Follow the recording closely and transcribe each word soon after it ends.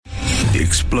The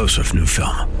explosive new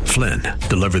film, Flynn,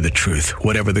 deliver the truth,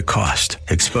 whatever the cost,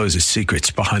 exposes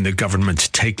secrets behind the government's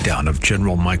takedown of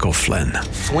General Michael Flynn.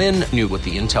 Flynn knew what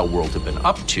the intel world had been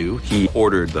up to. He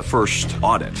ordered the first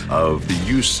audit of the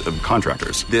use of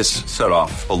contractors. This set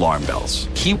off alarm bells.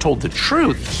 He told the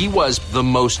truth. He was the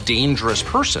most dangerous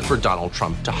person for Donald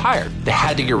Trump to hire. They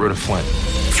had to get rid of Flynn.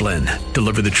 Flynn,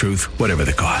 deliver the truth, whatever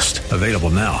the cost. Available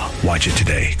now. Watch it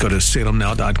today. Go to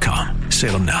salemnow.com.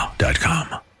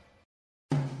 salemnow.com.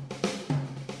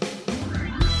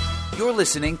 You're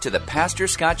listening to the Pastor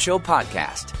Scott Show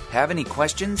podcast. Have any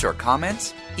questions or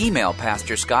comments? Email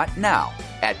Pastor Scott now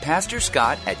at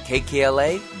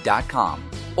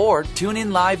pastorscott@kkla.com or tune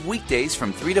in live weekdays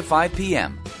from 3 to 5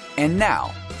 p.m. And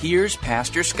now, here's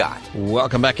Pastor Scott.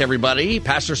 Welcome back, everybody.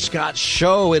 Pastor Scott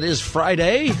Show. It is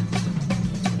Friday.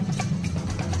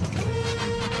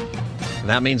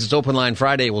 That means it's Open Line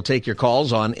Friday. We'll take your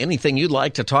calls on anything you'd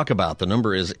like to talk about. The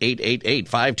number is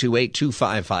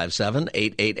 888-528-2557,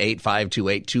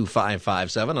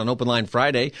 888-528-2557. On Open Line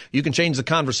Friday, you can change the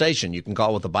conversation. You can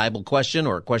call with a Bible question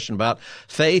or a question about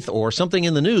faith or something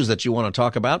in the news that you want to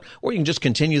talk about, or you can just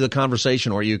continue the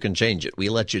conversation or you can change it. We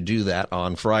let you do that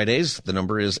on Fridays. The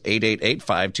number is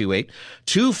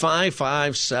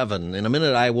 888-528-2557. In a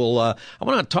minute, I want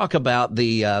to talk about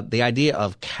the idea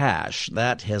of cash.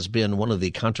 That has been one of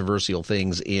the controversial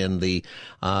things in the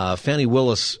Fani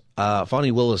Willis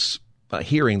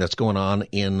hearing that's going on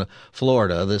in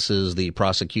Florida. This is the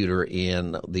prosecutor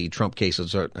in the Trump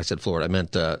cases. I said Florida, I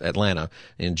meant Atlanta,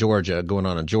 in Georgia, going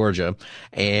on in Georgia.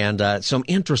 And some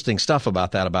interesting stuff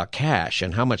about that, about cash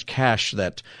and how much cash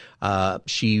that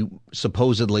she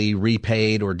supposedly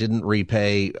repaid or didn't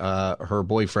repay her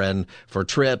boyfriend for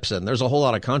trips. And there's a whole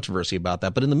lot of controversy about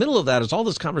that. But in the middle of that is all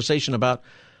this conversation about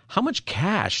how much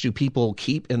cash do people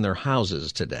keep in their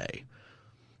houses today?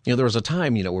 You know, there was a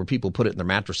time, where people put it in their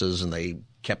mattresses and they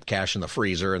kept cash in the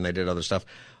freezer and they did other stuff.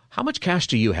 How much cash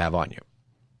do you have on you?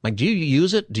 Like, do you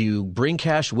use it? Do you bring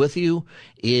cash with you?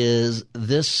 Is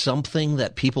this something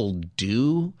that people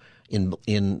do? Do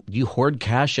you hoard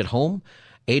cash at home?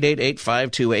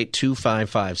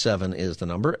 888-528-2557 is the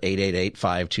number.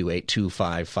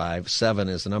 888-528-2557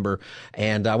 is the number.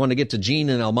 And I want to get to Gene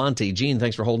in El Monte. Gene,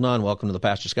 thanks for holding on. Welcome to the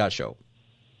Pastor Scott Show.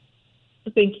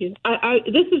 Thank you.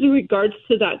 This is in regards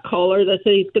to that caller that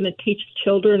said he's going to teach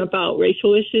children about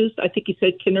racial issues. I think he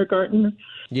said kindergarten.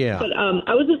 Yeah. But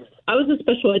I was a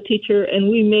special ed teacher, and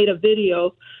we made a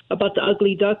video about the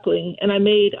ugly duckling, and I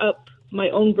made up my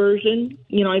own version.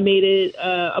 I made it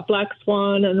a black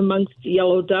swan and amongst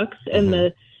yellow ducks, and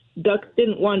the ducks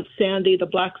didn't want Sandy, the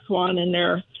black swan, in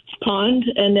their pond.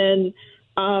 And then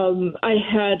I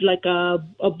had like a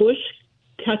bush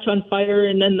catch on fire,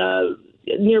 and then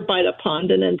nearby the pond,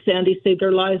 and then Sandy saved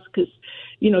her lives because,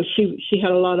 she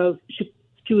had a lot of she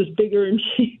was bigger, and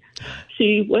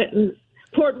she went and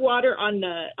poured water on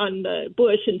the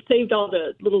bush and saved all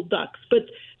the little ducks. But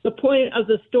the point of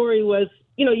the story was,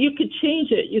 you could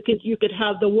change it. You could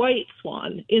have the white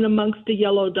swan in amongst the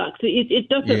yellow ducks. It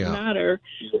doesn't matter.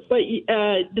 But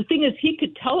the thing is, he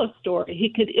could tell a story. He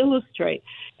could illustrate.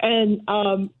 And,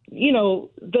 the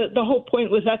whole point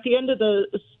was at the end of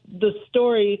the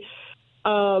story,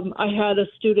 I had a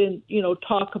student,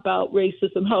 talk about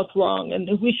racism, how it's wrong, and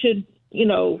we should,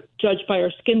 judge by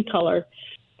our skin color.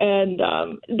 And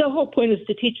the whole point is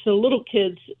to teach the little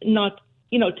kids not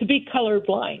to be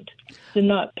colorblind, to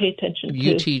not pay attention.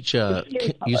 You teach,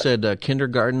 you said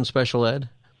kindergarten special ed?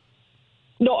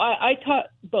 No, I taught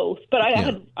both, but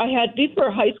I had these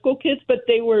were high school kids, but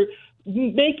they were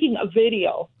making a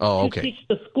video to teach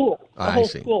the school, the whole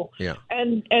school. Yeah.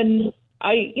 And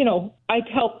I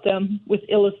helped them with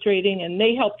illustrating, and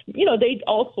they helped, they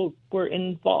also were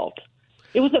involved.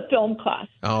 It was a film class.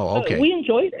 Oh, okay. We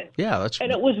enjoyed it. Yeah,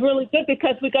 and it was really good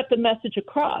because we got the message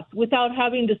across without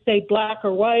having to say black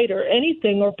or white or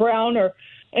anything or brown or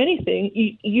anything.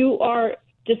 You are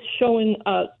just showing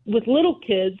with little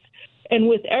kids and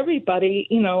with everybody,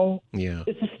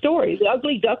 it's a story. The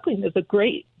Ugly Duckling is a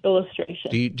great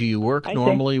illustration. Do you work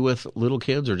normally with little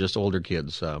kids or just older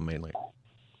kids mainly?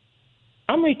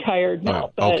 I'm retired now.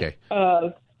 Oh, but, okay.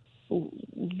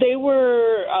 They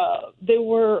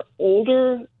were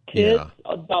older kids,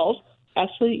 adults,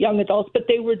 actually young adults, but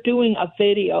they were doing a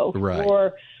video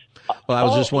for. Well, I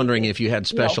was just wondering if you had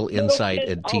special insight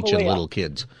at teaching little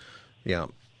kids. Yeah.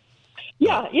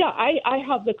 Yeah. I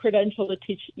have the credential to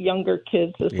teach younger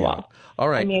kids as well. All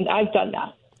right. I mean, I've done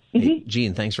that. Hey,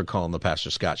 Gene, thanks for calling the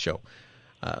Pastor Scott Show.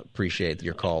 Appreciate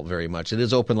your call very much. It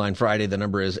is Open Line Friday. The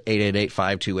number is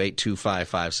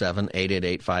 888-528-2557,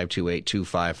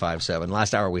 888-528-2557.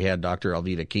 Last hour we had Dr.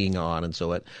 Alveda King on, and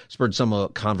so it spurred some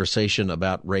conversation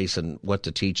about race and what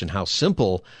to teach and how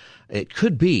simple it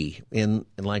could be in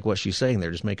like what she's saying there.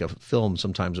 Just make a film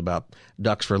sometimes about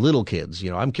ducks for little kids.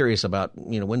 I'm curious about,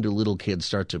 when do little kids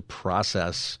start to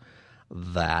process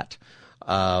that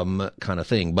kind of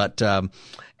thing. But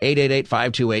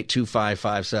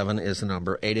 888-528-2557 is the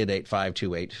number,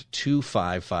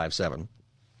 888-528-2557.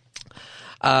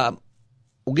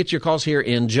 We'll get your calls here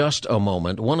in just a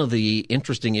moment. One of the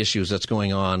interesting issues that's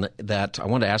going on that I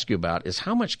want to ask you about is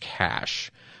how much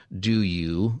cash do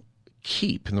you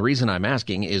keep? And the reason I'm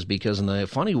asking is because in the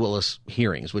Fani Willis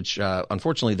hearings, which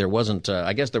unfortunately there wasn't,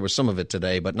 I guess there was some of it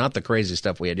today, but not the crazy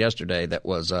stuff we had yesterday that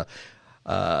was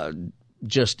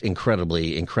just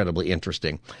incredibly, incredibly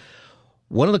interesting.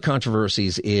 One of the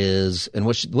controversies is, and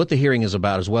what the hearing is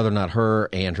about, is whether or not her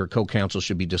and her co-counsel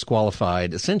should be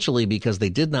disqualified, essentially because they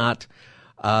did not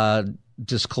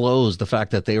disclose the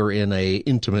fact that they were in a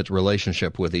intimate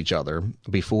relationship with each other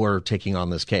before taking on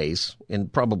this case. And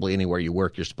probably anywhere you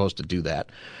work, you're supposed to do that.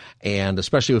 And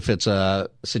especially if it's a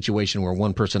situation where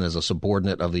one person is a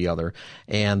subordinate of the other.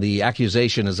 And the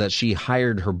accusation is that she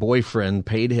hired her boyfriend,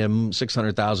 paid him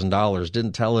 $600,000,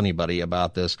 didn't tell anybody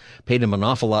about this, paid him an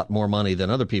awful lot more money than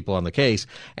other people on the case.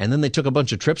 And then they took a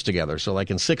bunch of trips together. So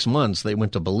like in 6 months, they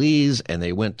went to Belize and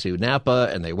they went to Napa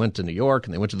and they went to New York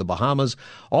and they went to the Bahamas.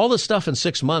 All this stuff in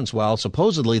 6 months while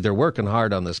supposedly they're working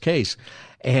hard on this case.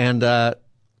 And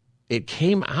it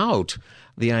came out,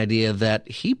 the idea that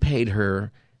he paid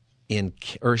her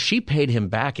she paid him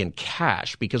back in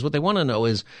cash, because what they want to know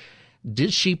is,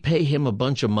 did she pay him a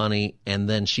bunch of money and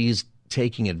then she's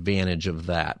taking advantage of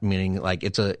that? Meaning, like,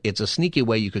 it's a sneaky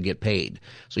way you could get paid.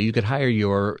 So you could hire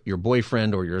your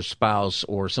boyfriend or your spouse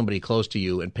or somebody close to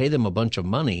you and pay them a bunch of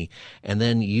money, and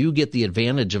then you get the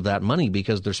advantage of that money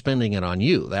because they're spending it on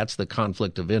you. That's the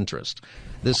conflict of interest.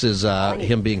 This is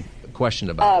him being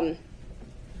questioned about.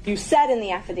 You said in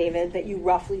the affidavit that you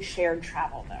roughly shared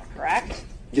travel, though, correct?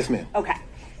 Yes, ma'am. Okay.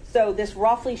 So this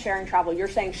roughly sharing travel, you're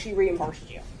saying she reimbursed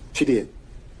you? She did.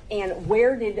 And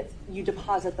where did you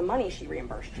deposit the money she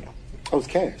reimbursed you? Oh, it was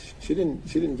cash. She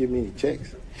didn't give me any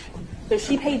checks. So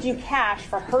she paid you cash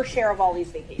for her share of all these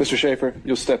vacations? Mr. Schaefer,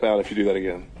 you'll step out if you do that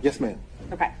again. Yes, ma'am.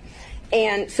 Okay.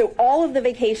 And so all of the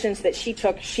vacations that she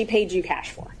took, she paid you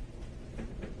cash for?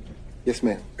 Yes,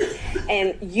 ma'am.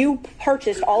 And you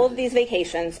purchased all of these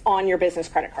vacations on your business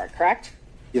credit card, correct?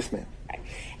 Yes, ma'am. Okay.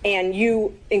 And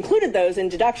you included those in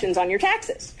deductions on your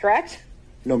taxes, correct?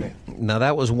 No, ma'am. Now,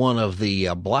 that was one of the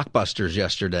blockbusters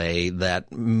yesterday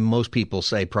that most people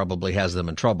say probably has them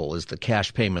in trouble, is the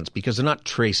cash payments, because they're not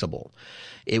traceable.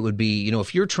 It would be,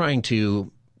 if you're trying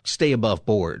to stay above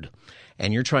board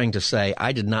and you're trying to say,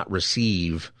 I did not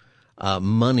receive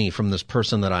money from this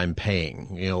person that I'm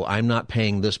paying. I'm not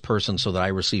paying this person so that I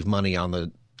receive money on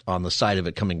the side of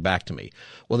it coming back to me.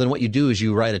 Well, then what you do is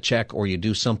you write a check or you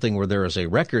do something where there is a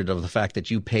record of the fact that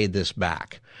you paid this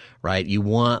back, right? You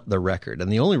want the record.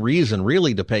 And the only reason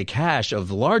really to pay cash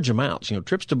of large amounts,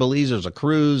 trips to Belize, there's a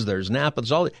cruise, there's Napa,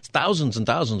 it's thousands and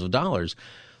thousands of dollars.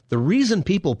 The reason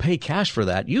people pay cash for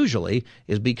that usually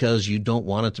is because you don't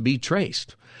want it to be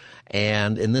traced.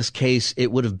 And in this case,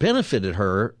 it would have benefited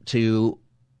her to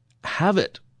have a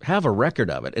record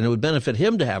of it, and it would benefit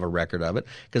him to have a record of it,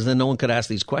 because then no one could ask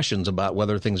these questions about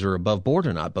whether things are above board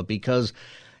or not. But because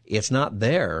it's not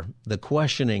there, the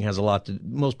questioning has a lot to –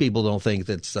 most people don't think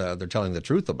that they're telling the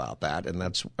truth about that, and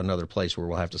that's another place where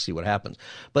we'll have to see what happens.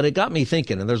 But it got me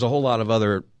thinking, and there's a whole lot of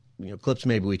other clips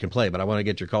maybe we can play, but I want to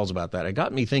get your calls about that. It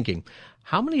got me thinking,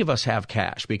 how many of us have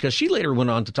cash? Because she later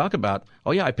went on to talk about,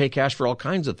 oh, yeah, I pay cash for all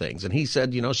kinds of things. And he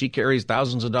said, she carries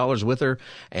thousands of dollars with her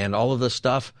and all of this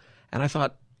stuff. And I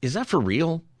thought, is that for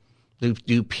real?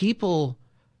 Do people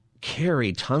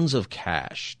carry tons of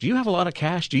cash? Do you have a lot of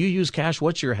cash? Do you use cash?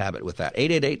 What's your habit with that?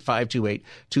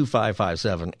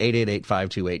 888-528-2557,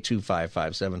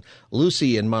 888-528-2557.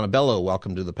 Lucy in Montebello,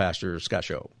 welcome to the Pastor Scott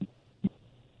Show.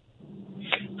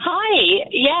 Hi.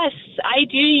 Yes, I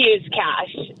do use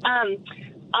cash.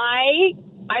 I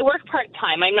work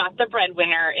part-time. I'm not the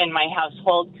breadwinner in my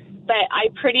household, but I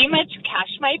pretty much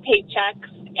cash my paychecks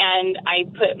and I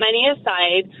put money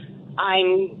aside.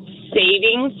 I'm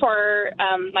saving for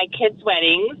my kids'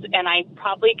 weddings, and I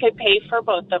probably could pay for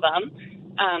both of them,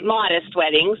 modest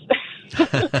weddings.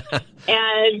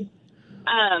 And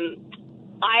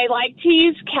I like to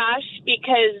use cash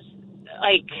because,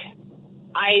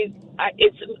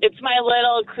 it's my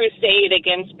little crusade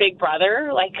against Big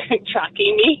Brother,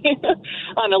 tracking me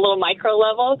on a little micro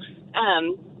level.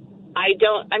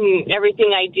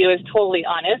 everything I do is totally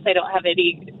honest. I don't have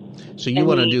any. So you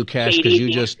want to do cash because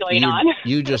you just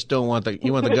don't want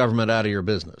the government out of your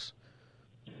business.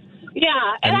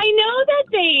 Yeah, and I know that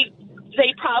they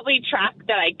probably track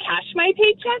that I cash my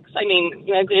paychecks. I mean,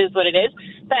 it is what it is.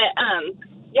 But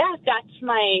yeah, that's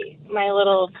my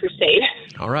little crusade.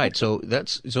 All right, so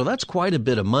that's quite a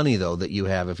bit of money though that you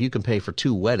have if you can pay for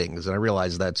 2 weddings, and I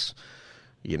realize that's.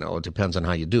 It depends on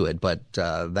how you do it, but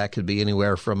that could be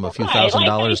anywhere from a few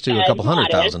 $1,000s to a couple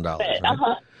 $100,000. Right?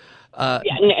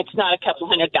 Yeah, it's not a couple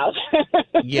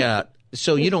 $100,000. Yeah,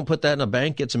 so you don't put that in a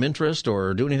bank, get some interest,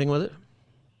 or do anything with it?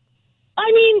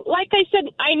 I mean, like I said,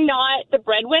 I'm not the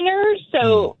breadwinner,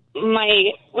 so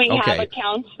we have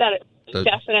accounts that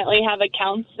definitely have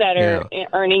accounts that are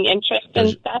earning interest and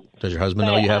stuff. Does your husband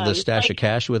know you have this stash of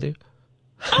cash with you?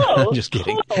 Oh, just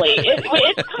kidding. Totally. It's kind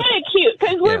of cute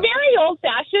because we're very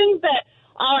old-fashioned, but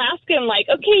I'll ask him, like,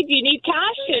 okay, do you need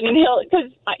cash? And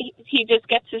because he just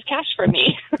gets his cash from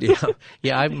me.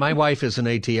 Yeah. My wife is an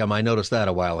ATM. I noticed that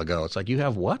a while ago. It's like, you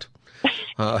have what?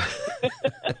 But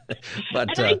and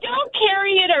I don't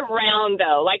carry it around,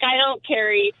 though. Like, I don't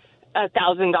carry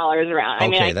 $1,000 around.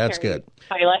 Okay, I that's good.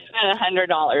 Probably less than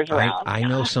 $100 around. I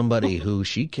know somebody who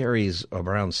she carries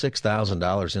around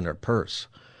 $6,000 in her purse.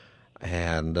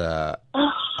 And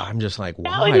I'm just like,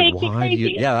 why do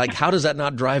you? Yeah, like how does that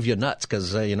not drive you nuts?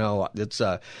 Because it's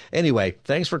anyway.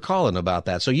 Thanks for calling about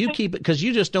that. So you keep it because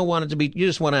you just don't want it to be. You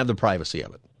just want to have the privacy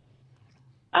of it.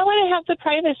 I want to have the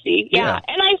privacy. Yeah,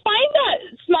 and I find that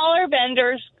smaller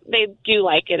vendors they do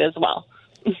like it as well.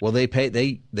 Well, they pay.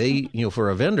 They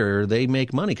for a vendor they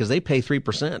make money because they pay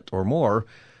 3% or more.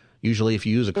 Usually, if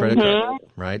you use a credit card,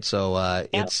 right? So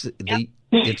it's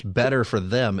better for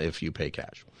them if you pay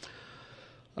cash.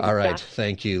 All right.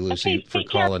 Thank you, Lucy, for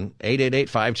calling.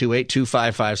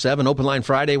 888-528-2557. Open Line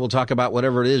Friday. We'll talk about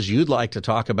whatever it is you'd like to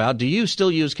talk about. Do you still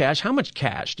use cash? How much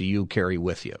cash do you carry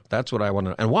with you? That's what I want to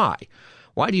know. And why?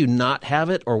 Why do you not have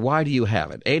it, or why do you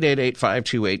have it?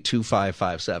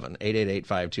 888-528-2557.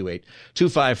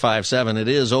 888-528-2557. It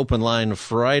is Open Line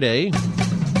Friday.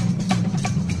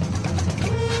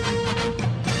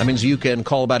 That means you can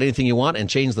call about anything you want and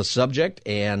change the subject.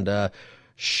 And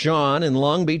Sean in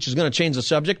Long Beach is going to change the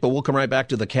subject, but we'll come right back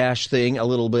to the cash thing a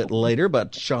little bit later.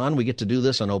 But, Sean, we get to do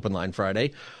this on Open Line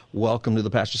Friday. Welcome to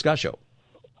the Pastor Scott Show.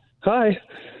 Hi.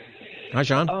 Hi,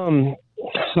 Sean.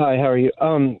 Hi, how are you?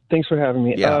 Thanks for having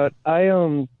me. Yeah. I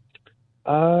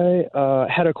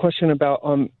had a question about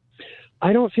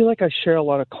I don't feel like I share a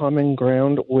lot of common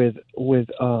ground with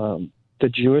the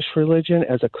Jewish religion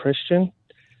as a Christian.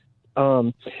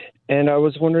 And I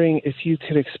was wondering if you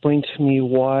could explain to me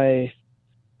why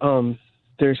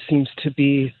there seems to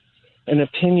be an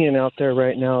opinion out there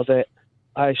right now that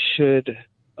I should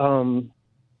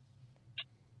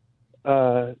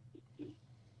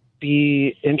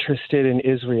be interested in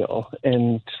Israel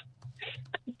and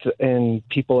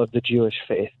people of the Jewish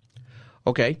faith.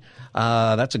 Okay.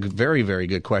 That's a very, very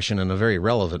good question and a very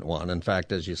relevant one. In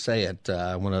fact, as you say it,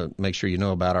 I want to make sure you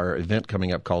know about our event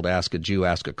coming up called Ask a Jew,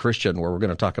 Ask a Christian, where we're going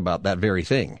to talk about that very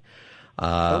thing.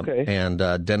 Okay. And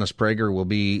Dennis Prager will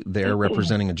be there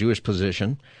representing a Jewish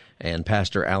position. And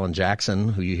Pastor Alan Jackson,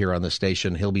 who you hear on this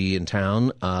station, he'll be in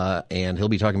town, and he'll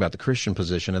be talking about the Christian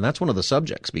position. And that's one of the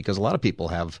subjects because a lot of people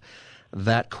have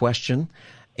that question.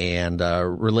 And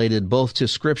related both to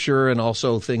Scripture and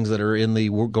also things that are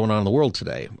going on in the world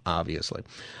today, obviously.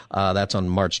 That's on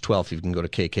March 12th. You can go to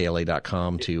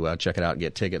kkla.com to check it out and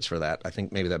get tickets for that. I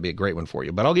think maybe that'd be a great one for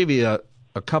you. But I'll give you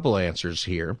a couple of answers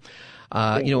here.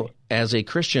 As a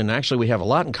Christian, actually, we have a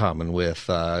lot in common with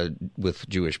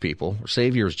Jewish people. Our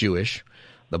Savior is Jewish.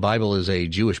 The Bible is a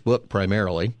Jewish book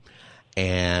primarily.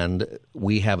 And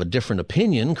we have a different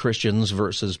opinion, Christians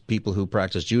versus people who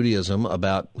practice Judaism,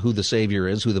 about who the Savior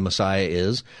is, who the Messiah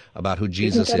is, about who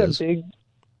Jesus is.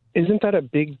 Isn't that a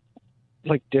big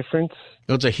difference?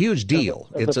 It's a huge deal.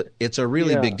 It's a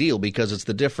really big deal because it's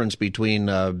the difference between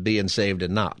being saved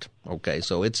and not. Okay,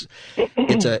 so it's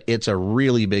a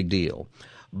really big deal.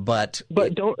 But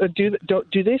do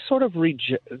they sort of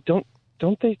don't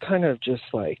they kind of just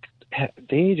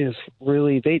they just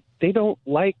really they don't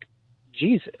like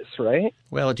Jesus, right?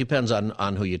 Well, it depends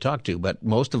on who you talk to, but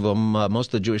most of them, most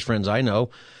of the Jewish friends I know,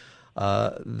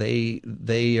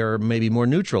 they are maybe more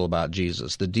neutral about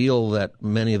Jesus. The deal that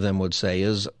many of them would say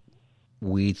is,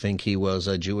 we think he was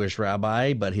a Jewish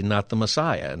rabbi, but he's not the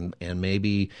Messiah, and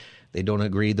maybe they don't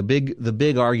agree. The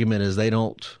big argument is they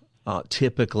don't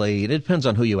typically. It depends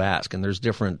on who you ask, and there's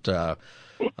different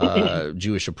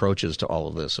Jewish approaches to all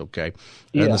of this. Okay,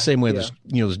 and the same way there's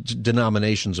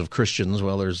denominations of Christians.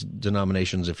 Well, there's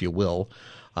denominations, if you will,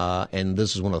 And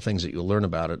this is one of the things that you'll learn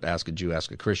about at Ask a Jew,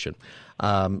 Ask a Christian.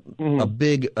 A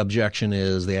big objection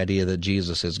is the idea that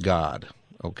Jesus is God,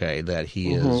 okay, that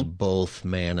he is both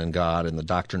man and God in the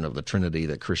doctrine of the Trinity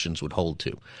that Christians would hold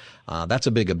to. That's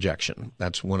a big objection.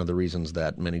 That's one of the reasons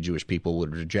that many Jewish people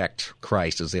would reject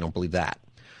Christ, is they don't believe that.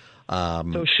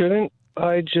 So shouldn't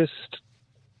I just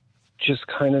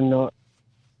kind of not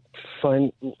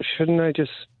shouldn't I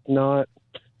just not,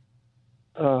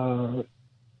 I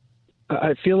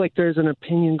feel like there's an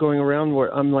opinion going around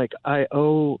where I'm like, I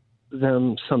owe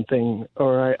them something,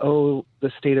 or I owe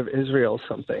the state of Israel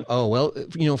something. Oh, well,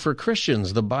 for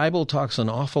Christians, the Bible talks an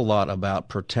awful lot about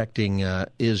protecting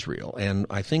Israel. And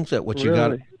I think that what you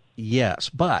got, yes,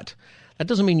 but that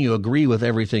doesn't mean you agree with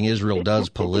everything Israel does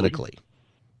politically.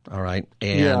 All right.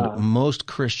 And most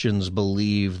Christians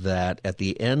believe that at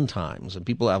the end times, and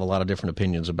people have a lot of different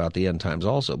opinions about the end times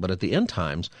also, but at the end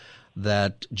times,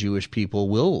 that Jewish people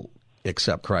will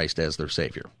accept Christ as their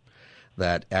Savior.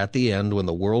 That at the end, when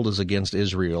the world is against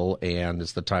Israel and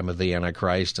it's the time of the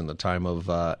Antichrist and the time of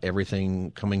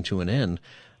everything coming to an end,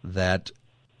 that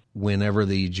whenever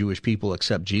the Jewish people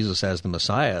accept Jesus as the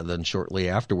Messiah, then shortly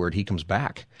afterward he comes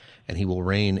back and he will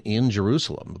reign in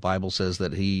Jerusalem. The Bible says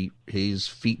that his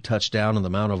feet touch down on the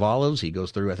Mount of Olives. He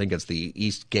goes through, I think it's the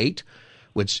East Gate,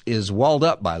 which is walled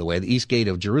up, by the way. The East Gate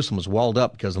of Jerusalem is walled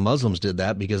up because the Muslims did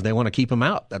that because they want to keep him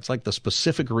out. That's like the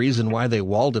specific reason why they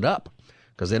walled it up,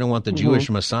 because they don't want the Jewish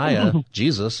Messiah,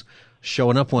 Jesus,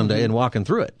 showing up one day and walking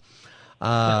through it.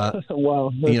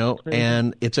 Wow,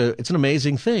 and it's an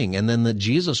amazing thing. And then that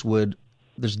Jesus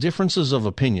there's differences of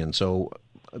opinion. So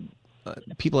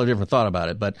people have different thought about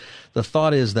it, but the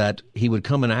thought is that he would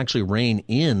come and actually reign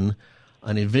in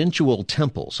an eventual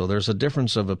temple. So there's a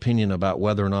difference of opinion about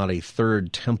whether or not a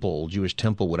third temple, Jewish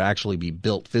temple, would actually be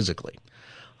built physically.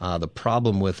 The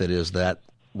problem with it is that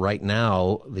right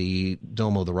now the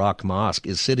Dome of the Rock Mosque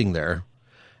is sitting there,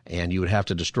 and you would have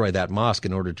to destroy that mosque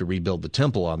in order to rebuild the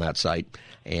temple on that site,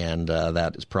 and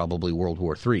that is probably World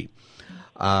War III.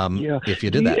 If you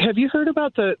did that. Have you heard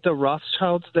about the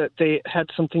Rothschilds, that they had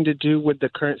something to do with the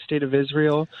current state of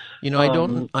Israel?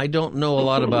 I don't know a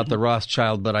lot about the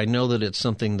Rothschild, but I know that it's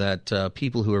something that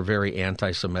people who are very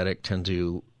anti-Semitic tend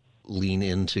to lean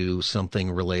into, something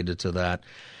related to that.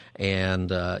 And,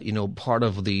 part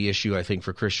of the issue, I think,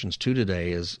 for Christians too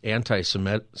today is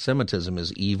anti-Semitism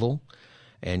is evil,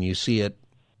 and you see it,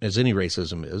 as any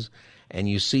racism is, and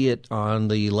you see it on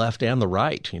the left and the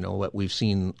right. What we've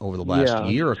seen over the last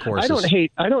year, of course. I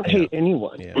don't hate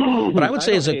anyone. Yeah. But I would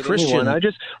say as a Christian, anyone. I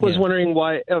just was wondering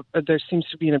why there seems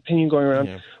to be an opinion going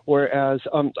around, whereas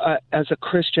as a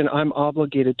Christian, I'm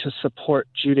obligated to support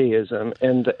Judaism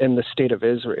and the state of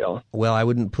Israel. Well, I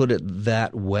wouldn't put it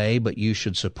that way, but you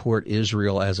should support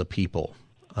Israel as a people.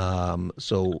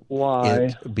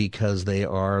 Why? Because they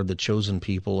are the chosen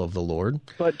people of the Lord.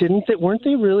 But weren't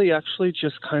they really actually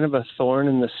just kind of a thorn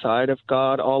in the side of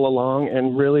God all along?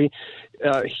 And really,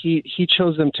 he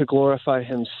chose them to glorify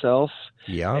himself.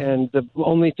 Yeah. And the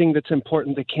only thing that's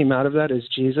important that came out of that is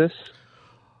Jesus.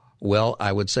 Well,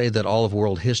 I would say that all of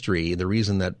world history, the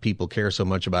reason that people care so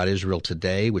much about Israel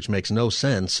today, which makes no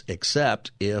sense,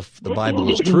 except if the Bible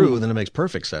is true, then it makes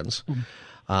perfect sense.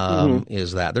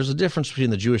 Is that there's a difference between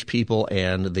the Jewish people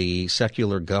and the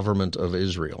secular government of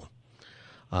Israel.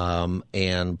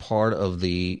 And part of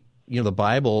the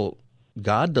Bible,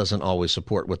 God doesn't always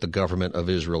support what the government of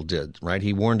Israel did, right?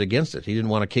 He warned against it. He didn't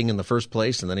want a king in the first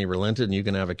place, and then he relented, and you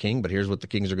can have a king, but here's what the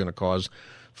kings are going to cause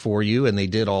for you, and they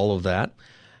did all of that.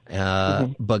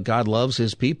 But God loves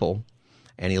his people,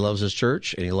 and he loves his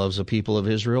church, and he loves the people of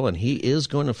Israel, and he is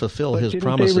going to fulfill his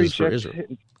promises for Israel.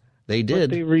 They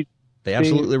did. They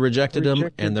absolutely rejected him,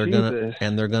 and they're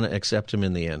gonna accept him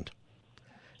in the end,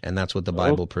 and that's what the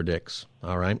Bible predicts.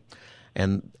 All right,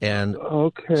 and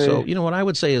okay. So what I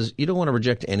would say is you don't want to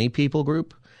reject any people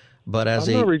group, but I'm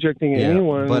not rejecting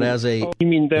anyone. But as you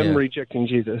mean them rejecting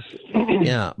Jesus?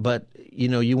 Yeah, but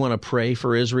you want to pray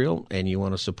for Israel and you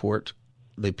want to support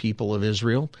the people of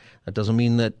Israel. That doesn't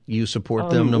mean that you support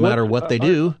them no matter what they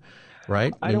do.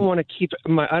 Right. I don't want to keep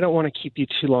you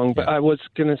too long, but I was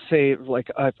going to say,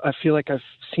 I feel like I've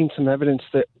seen some evidence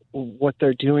that what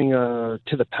they're doing to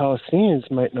the Palestinians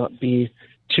might not be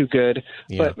too good.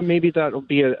 Yeah. But maybe that'll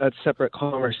be a separate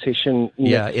conversation.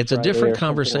 Yeah, it's a different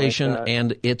conversation,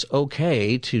 and it's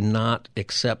okay to not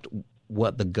accept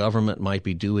what the government might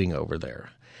be doing over there.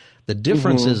 The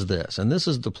difference is this, and this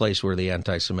is the place where the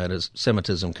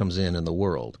anti-Semitism comes in the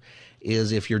world.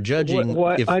 Is if you're judging,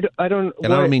 I don't,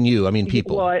 and I don't mean you, I mean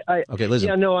people. Well, okay, listen.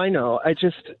 Yeah, no, I know.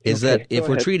 That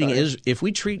if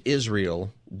we treat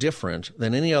Israel different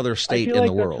than any other state in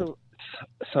the world.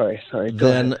 sorry. Go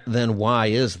ahead. Then why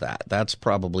is that? That's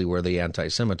probably where the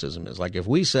anti-Semitism is. Like if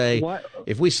we say So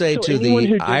to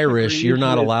the Irish, you're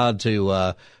not allowed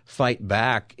to fight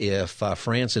back if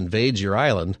France invades your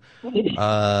island,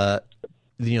 that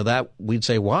we'd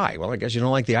say why? Well, I guess you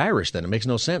don't like the Irish. Then it makes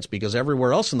no sense because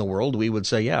everywhere else in the world we would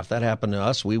say, yeah, if that happened to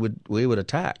us, we would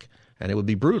attack, and it would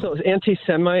be brutal. So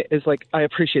anti-Semite is like, I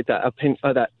appreciate that opinion,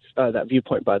 that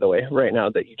viewpoint, by the way, right now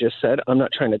that you just said. I'm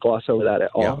not trying to gloss over that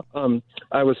at all. Yeah.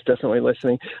 I was definitely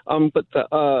listening.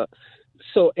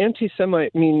 So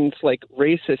anti-Semite means like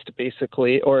racist,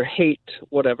 basically, or hate,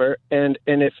 whatever. And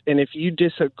if you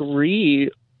disagree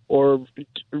or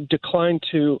decline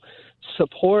to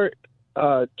support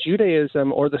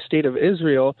Judaism or the state of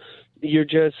Israel, you're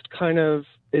just kind of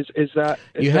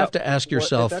have to ask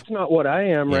yourself. That's not what I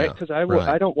am, right? Because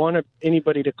I don't want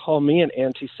anybody to call me an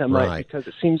anti-Semite because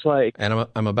it seems like. And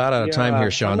I'm about out of time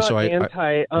here, Sean.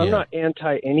 I'm not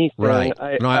anti anything. Right?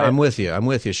 I'm with you. I'm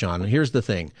with you, Sean. Here's the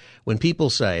thing: when people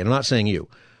say, and I'm not saying you,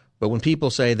 but when people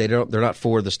say they're not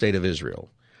for the state of Israel,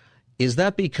 is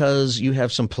that because you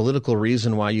have some political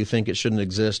reason why you think it shouldn't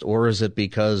exist, or is it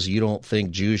because you don't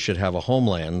think Jews should have a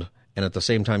homeland? And at the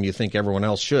same time, you think everyone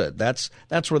else should. That's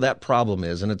where that problem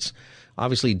is, and it's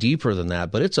obviously deeper than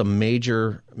that. But it's a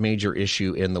major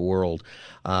issue in the world.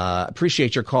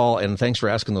 Appreciate your call, and thanks for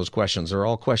asking those questions. They're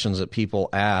all questions that people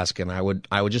ask, and I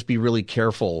would just be really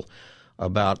careful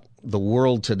about the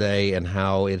world today and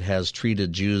how it has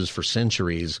treated Jews for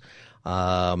centuries.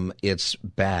 It's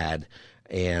bad,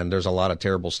 and there's a lot of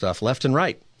terrible stuff left and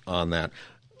right on that.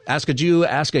 Ask a Jew,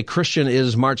 Ask a Christian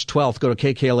is March 12th. Go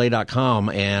to kkla.com,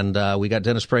 and we got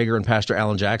Dennis Prager and Pastor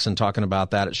Alan Jackson talking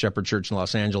about that at Shepherd Church in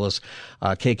Los Angeles,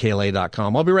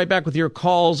 kkla.com. I'll be right back with your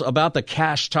calls about the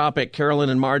cash topic,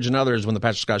 Carolyn and Marge and others, when the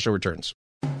Pastor Scott Show returns.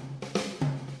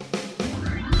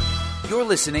 You're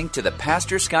listening to the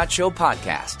Pastor Scott Show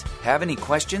podcast. Have any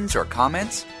questions or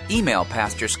comments? Email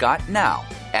Pastor Scott now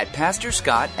at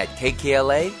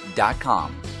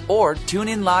pastorscott@kkla.com. Or tune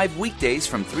in live weekdays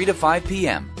from 3 to 5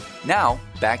 p.m. Now,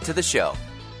 back to the show.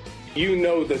 You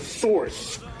know the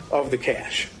source of the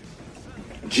cash.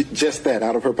 Just that,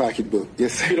 out of her pocketbook.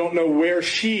 Yes, sir. You don't know where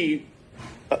she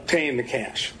obtained the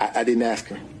cash. I didn't ask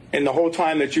her. And the whole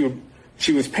time that she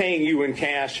was paying you in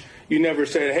cash, you never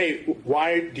said, hey,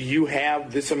 why do you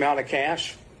have this amount of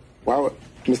cash? Why would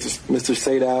Mr.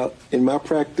 Sadal, in my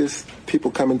practice,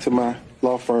 people come into my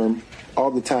law firm all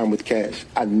the time with cash.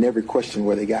 I never question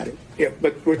where they got it. Yeah,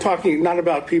 but we're talking not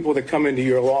about people that come into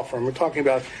your law firm. We're talking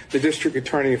about the district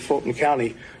attorney of Fulton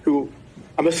County, who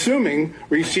I'm assuming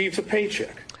receives a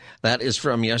paycheck. That is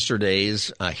from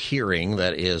yesterday's hearing.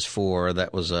 That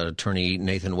was attorney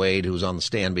Nathan Wade, who was on the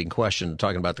stand being questioned,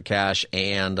 talking about the cash,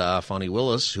 and Fani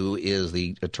Willis, who is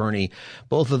the attorney.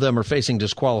 Both of them are facing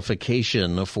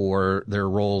disqualification for their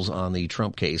roles on the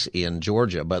Trump case in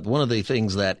Georgia. But one of the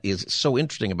things that is so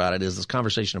interesting about it is this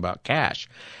conversation about cash.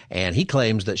 And he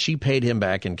claims that she paid him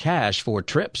back in cash for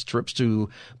trips to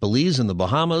Belize and the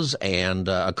Bahamas and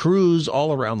a cruise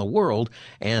all around the world.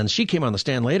 And she came on the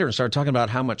stand later and started talking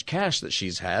about how much cash that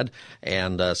she's had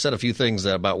and said a few things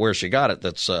about where she got it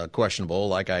that's questionable,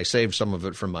 like I saved some of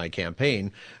it from my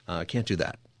campaign. Can't do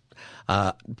that.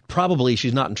 Probably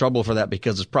she's not in trouble for that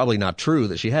because it's probably not true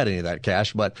that she had any of that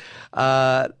cash. But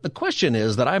the question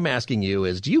is that I'm asking you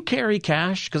is, do you carry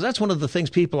cash? Because that's one of the things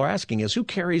people are asking is, who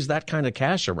carries that kind of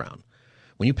cash around?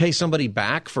 When you pay somebody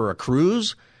back for a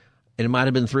cruise, and it might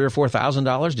have been $3,000 or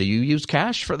 $4,000, do you use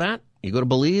cash for that? You go to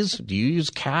Belize, do you use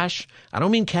cash? I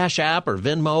don't mean Cash App or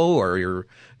Venmo or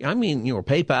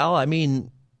PayPal. I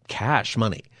mean cash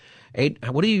money.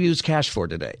 What do you use cash for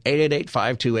today?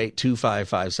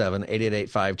 888-528-2557,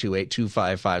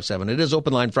 888-528-2557. It is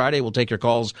Open Line Friday. We'll take your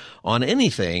calls on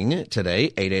anything today,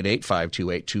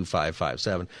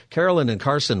 888-528-2557. Carolyn and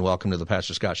Carson, welcome to the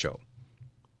Pastor Scott Show.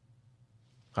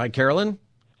 Hi, Carolyn.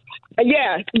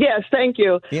 Yes, thank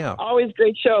you. Yeah. Always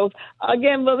great shows.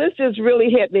 Again, well, this just really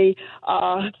hit me.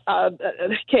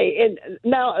 Okay, and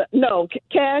now, no,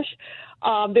 cash,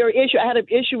 I had an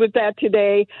issue with that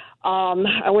today.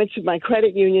 I went to my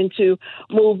credit union to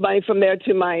move money from there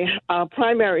to my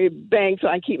primary bank, so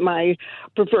I keep my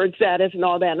preferred status and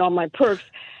all that and all my perks.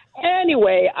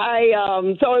 Anyway,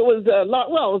 so it was a lot.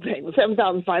 Well, it was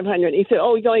 $7,500. He said,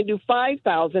 "Oh, you can only do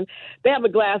 $5,000." They have a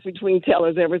glass between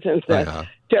tellers ever since the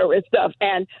terrorist stuff.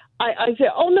 And I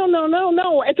said, "Oh, no."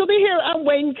 And so they're here. I'm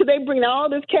waiting. Could they bring all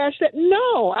this cash?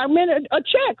 No, I meant a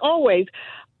check always.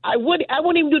 I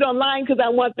wouldn't even do it online because I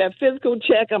want that physical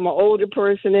check. I'm an older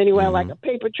person anyway. I like a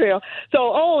paper trail.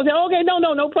 So, okay,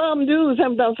 no problem, dude.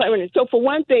 So for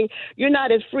one thing, you're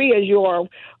not as free as you are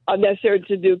necessary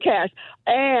to do cash.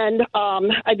 And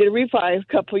I did a refi a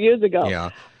couple of years ago. Yeah.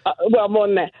 Well, more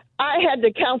than that. I had to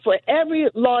account for every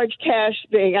large cash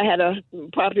thing. I had a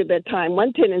property at that time.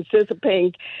 One tenant insisted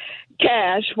paying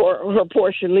cash for her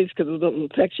portion, at least because it was in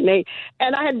Section 8.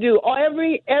 And I had to do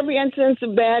every instance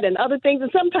of that and other things. And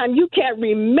sometimes you can't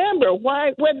remember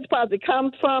where the deposit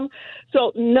comes from.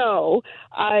 So, no.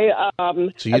 So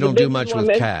you don't do much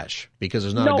with cash because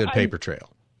there's not a good paper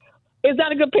trail. It's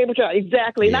not a good paper trail,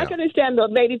 exactly. And I can understand the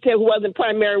lady said who wasn't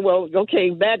primary. Well,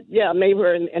 okay, maybe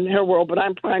her in her world, but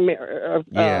I'm primary.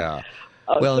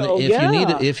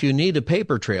 If you need a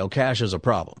paper trail, cash is a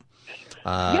problem.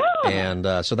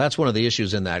 And so that's one of the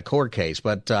issues in that court case.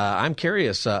 But I'm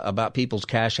curious about people's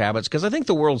cash habits because I think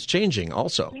the world's changing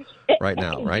also right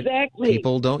now, right? Exactly.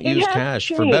 People don't use cash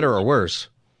for better or worse.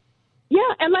 Yeah,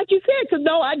 and like you said, because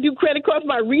I do credit cards,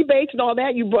 my rebates and all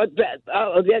that. You brought that.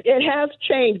 It has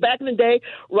changed. Back in the day,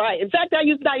 right. In fact, I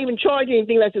used to not even charge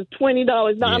anything less than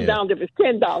 $20. Now I'm down to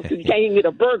 $10 because you can't even get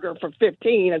a burger for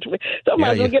 $15 or $20. So I might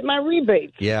as well get my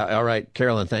rebates. Yeah, all right.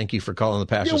 Carolyn, thank you for calling the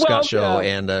Pastor Scott Show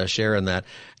and sharing that.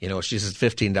 She says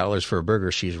 $15 for a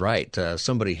burger. She's right.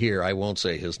 Somebody here, I won't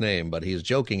say his name, but he's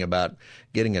joking about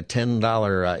getting a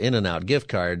 $10 In-N-Out gift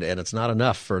card, and it's not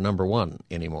enough for number one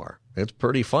anymore. It's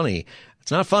pretty funny.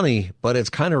 It's not funny, but it's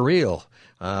kind of real.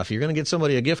 If you're going to get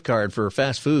somebody a gift card for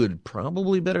fast food,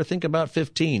 probably better think about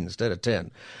 15 instead of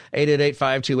 10.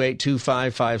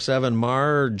 888-528-2557.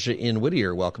 Marge in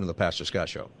Whittier, welcome to the Pastor Scott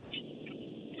Show.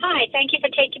 Hi, thank you for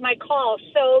taking my call.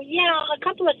 So, a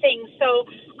couple of things. So,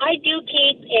 I do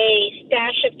keep a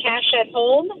stash of cash at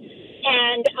home,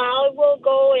 and I will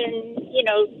go and,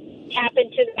 tap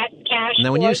into that cash.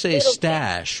 Now, when you say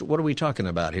stash, what are we talking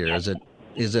about here? Is it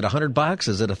 $100?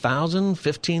 Is it $1,000?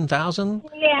 $15,000?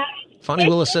 Yeah. Fonnie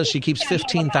Willis says she keeps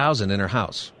 $15,000 in her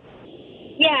house.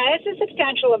 Yeah, it's a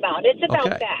substantial amount. It's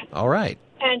about that. All right.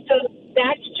 And so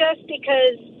that's just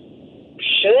because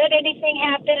should anything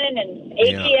happen and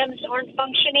ATMs aren't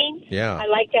functioning, I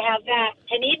like to have that.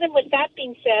 And even with that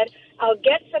being said, I'll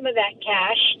get some of that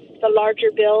cash, the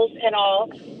larger bills and all.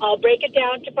 I'll break it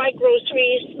down to buy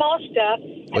groceries, small stuff.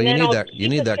 Well, you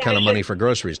need that kind of money for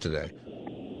groceries today.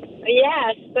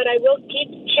 Yes, but I will keep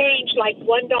change like $1,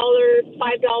 $5,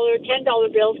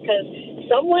 $10 bills because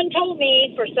someone told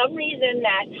me for some reason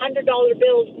that $100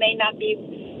 bills may not be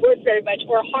worth very much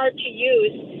or hard to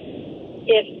use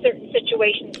if certain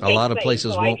situations take place. A lot of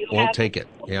places won't take it.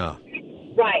 Yeah.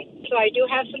 Right. So I do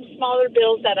have some smaller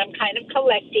bills that I'm kind of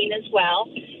collecting as well.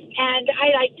 And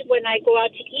I like to, when I go out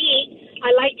to eat,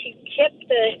 I like to tip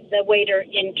the waiter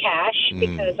in cash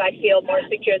because I feel more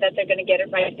secure that they're going to get it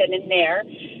right then and there.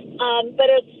 But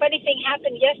a funny thing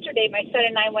happened yesterday. My son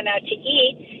and I went out to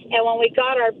eat, and when we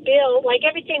got our bill, like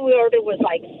everything we ordered was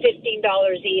like $15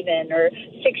 even, or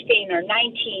 $16 or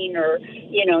 $19 or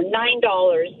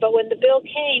 $9. But when the bill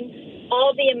came,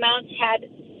 all the amounts had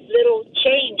little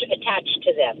change attached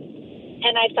to them.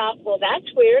 And I thought, well, that's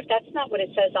weird. That's not what it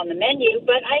says on the menu.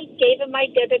 But I gave him my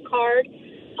debit card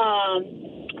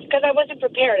because I wasn't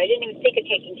prepared. I didn't even think of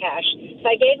taking cash. So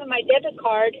I gave him my debit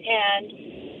card, and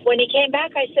when he came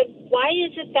back, I said, why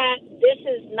is it that this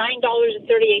is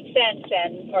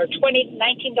 $9.38 or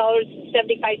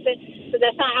 $19.75? So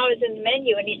that's not how it's in the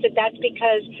menu. And he said, that's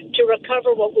because to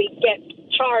recover what we get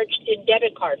charged in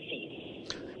debit card fees.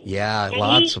 Yeah, and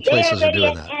lots of places are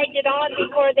doing that. They tagged it on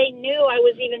before they knew I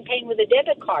was even paying with a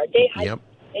debit card. They didn't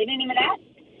even ask.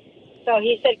 So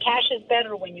he said cash is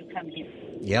better when you come here.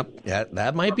 Yep,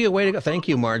 that might be a way to go. Thank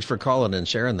you, Marge, for calling and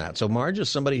sharing that. So Marge is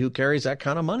somebody who carries that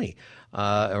kind of money.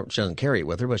 Or she doesn't carry it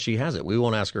with her, but she has it. We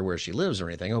won't ask her where she lives or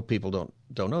anything. I hope people don't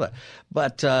know that.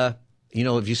 But, have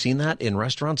you seen that in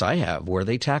restaurants? I have, where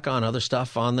they tack on other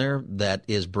stuff on there that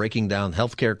is breaking down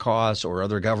healthcare costs or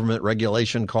other government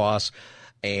regulation costs.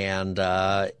 And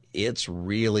it's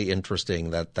really interesting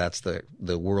that that's the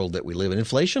world that we live in.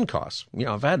 Inflation costs.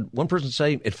 I've had one person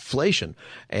say inflation,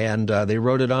 and they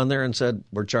wrote it on there and said,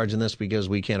 we're charging this because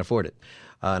we can't afford it.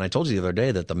 And I told you the other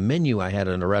day that the menu I had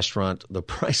in a restaurant, the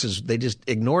prices, they just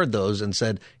ignored those and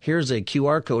said, here's a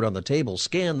QR code on the table.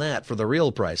 Scan that for the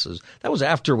real prices. That was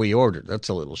after we ordered. That's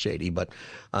a little shady, but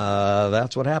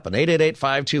that's what happened.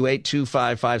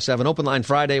 888-528-2557. Open Line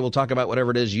Friday. We'll talk about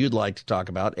whatever it is you'd like to talk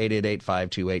about.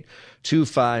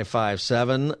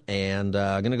 888-528-2557. And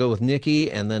I'm going to go with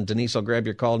Nikki, and then Denise, I'll grab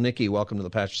your call. Nikki, welcome to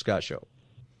the Pastor Scott Show.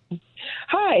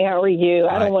 Hi, how are you?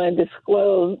 Hi. I don't want to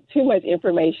disclose too much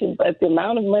information, but the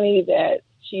amount of money that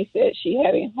she said she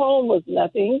had at home was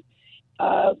nothing.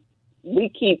 we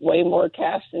keep way more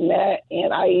cash than that,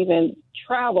 and I even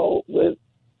travel with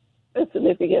a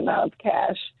significant amount of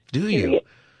cash. Do you?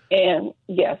 And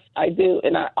yes, I do.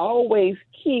 And I always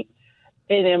keep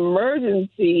an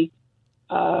emergency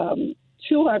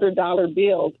 $200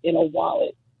 bill in a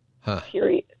wallet,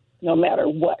 period, no matter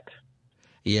what.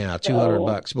 Yeah, $200.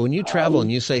 But when you travel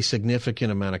and you say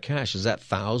significant amount of cash, is that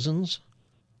thousands?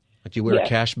 Like you wear a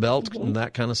cash belt and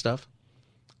that kind of stuff?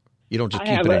 You don't just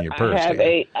keep it in your purse.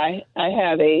 I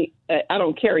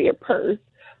don't carry a purse,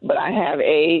 but I have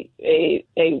a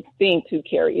thing to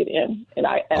carry it in, and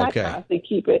I constantly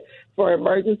keep it for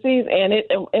emergencies. And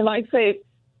like I say,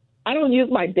 I don't use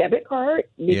my debit card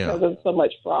because of so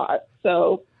much fraud.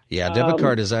 So debit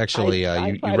card is actually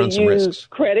you run some risks.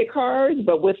 Credit cards,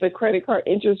 but with the credit card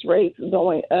interest rates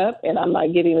going up, and I'm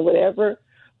not getting whatever,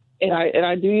 and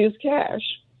I do use cash.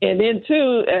 And then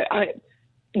too, I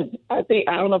think,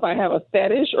 I don't know if I have a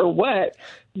fetish or what,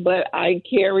 but I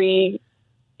carry,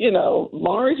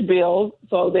 large bills.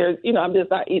 So there's, I'm just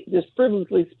not just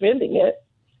frivolously spending it.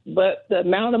 But the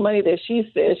amount of money that she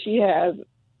says she has,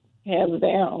 hands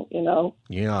down,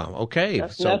 Yeah, okay.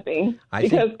 That's nothing.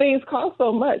 Because things cost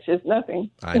so much. It's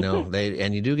nothing. I know.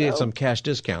 And you do get some cash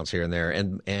discounts here and there.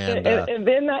 And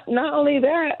then not only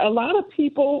that, a lot of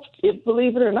people,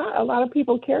 believe it or not, a lot of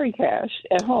people carry cash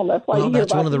at home. That's why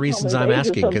that's one of the reasons I'm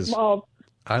asking, because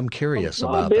I'm curious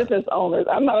about that. Small business owners.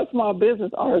 I'm not a small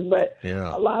business owner, but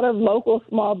a lot of local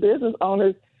small business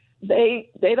owners, they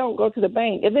don't go to the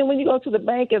bank. And then when you go to the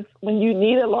bank, it's when you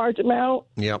need a large amount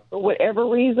for whatever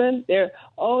reason, you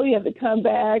have to come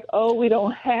back. Oh, we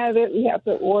don't have it. We have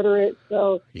to order it.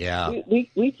 So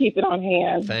we keep it on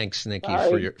hand. Thanks, Nikki,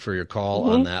 for your call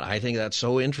on that. I think that's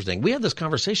so interesting. We had this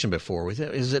conversation before.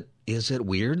 Is it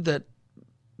weird that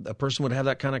a person would have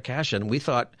that kind of cash? And we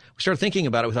started thinking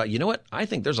about it. We thought, you know what? I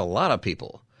think there's a lot of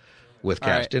people with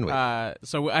cash, didn't we?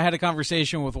 So I had a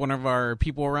conversation with one of our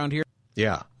people around here.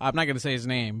 Yeah, I'm not going to say his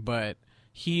name, but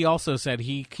he also said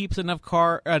he keeps enough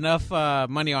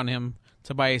money on him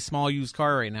to buy a small used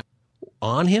car right now.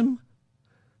 On him?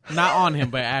 Not on him,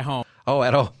 but at home. Oh,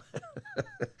 at home.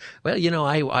 Well,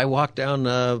 I walked down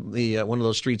one of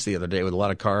those streets the other day with a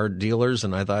lot of car dealers,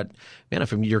 and I thought, man,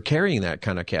 if you're carrying that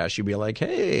kind of cash, you'd be like,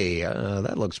 hey,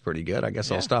 that looks pretty good. I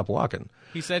guess I'll stop walking.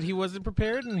 He said he wasn't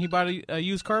prepared, and he bought a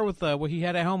used car with what he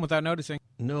had at home without noticing.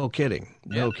 No kidding.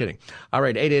 No kidding. All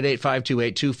right,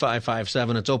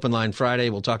 888-528-2557. It's Open Line Friday.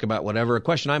 We'll talk about whatever. A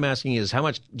question I'm asking is, how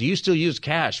much do you still use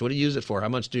cash? What do you use it for? How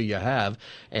much do you have?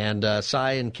 And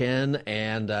Cy and Ken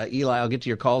and Eli, I'll get to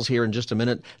your calls here in just a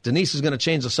minute. Denise is going to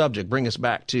change the subject, bring us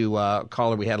back to a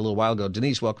caller we had a little while ago.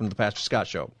 Denise, welcome to the Pastor Scott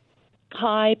Show.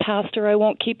 Hi, Pastor. I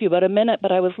won't keep you but a minute,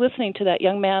 but I was listening to that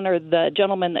young man or the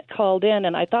gentleman that called in,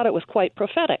 and I thought it was quite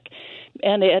prophetic.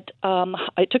 And it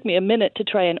took me a minute to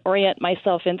try and orient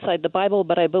myself inside the Bible,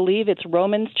 but I believe it's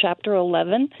Romans chapter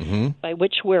 11, by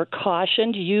which we're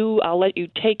cautioned. I'll let you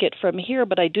take it from here,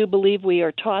 but I do believe we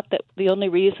are taught that the only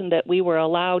reason that we were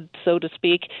allowed, so to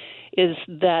speak, is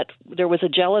that there was a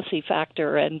jealousy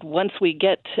factor, and once we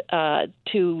get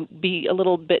to be a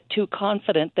little bit too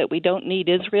confident that we don't need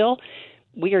Israel,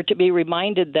 we are to be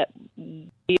reminded that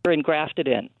we are engrafted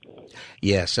in.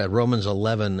 Yes, Romans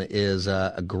 11 is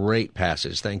a great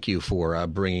passage. Thank you for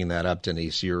bringing that up,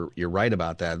 Denise. You're right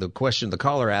about that. The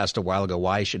caller asked a while ago,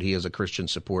 why should he as a Christian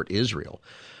support Israel?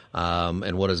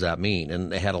 And what does that mean?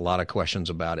 And they had a lot of questions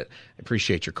about it. I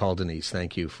appreciate your call, Denise.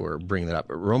 Thank you for bringing that up.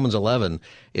 Romans 11,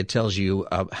 it tells you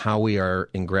how we are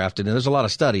engrafted, and there's a lot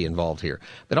of study involved here.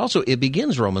 But also, it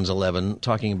begins Romans 11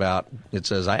 talking about, it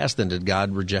says, I asked them, did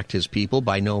God reject his people?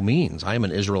 By no means. I am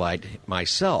an Israelite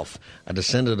myself, a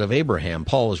descendant of Abraham.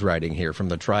 Paul is writing here from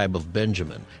the tribe of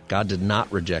Benjamin. God did not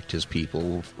reject his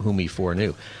people whom he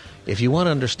foreknew. If you want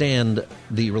to understand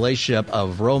the relationship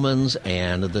of Romans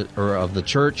and of the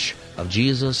church, of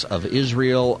Jesus, of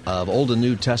Israel, of Old and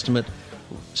New Testament,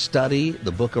 study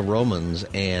the book of Romans,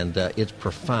 and it's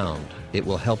profound. It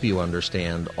will help you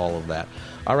understand all of that.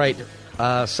 All right,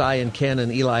 Cy and Ken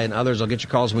and Eli and others, I'll get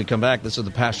your calls when we come back. This is the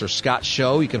Pastor Scott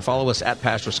Show. You can follow us at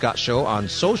Pastor Scott Show on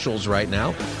socials right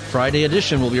now. Friday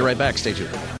edition. We'll be right back. Stay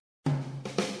tuned.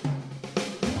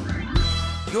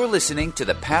 You're listening to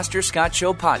the Pastor Scott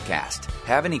Show podcast.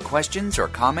 Have any questions or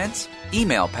comments?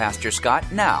 Email Pastor Scott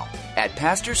now at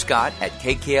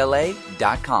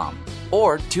pastorscott@kkla.com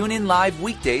or tune in live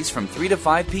weekdays from 3 to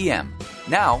 5 p.m.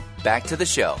 Now, back to the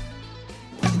show.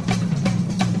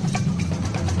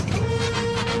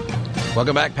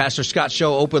 Welcome back. Pastor Scott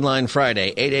Show, Open Line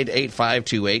Friday,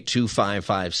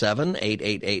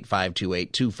 888-528-2557,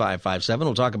 888-528-2557.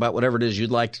 We'll talk about whatever it is you'd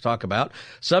like to talk about.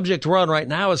 Subject we're on right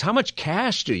now is how much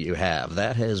cash do you have?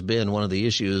 That has been one of the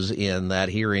issues in that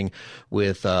hearing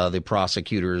with the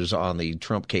prosecutors on the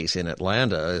Trump case in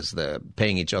Atlanta, is the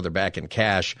paying each other back in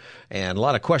cash, and a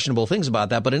lot of questionable things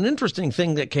about that. But an interesting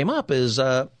thing that came up is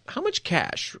how much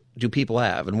cash do people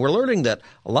have? And we're learning that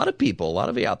a lot of people, a lot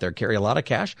of you out there carry a lot of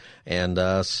cash, and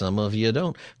some of you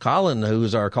don't. Colin,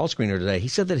 who's our call screener today, he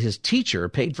said that his teacher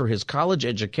paid for his college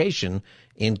education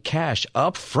in cash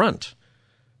up front.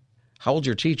 How old's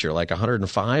your teacher? Like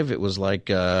 105? It was like,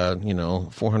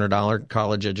 $400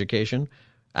 college education?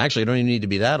 Actually, I don't even need to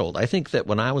be that old. I think that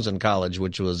when I was in college,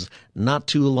 which was not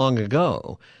too long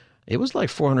ago, it was like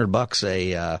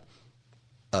 $400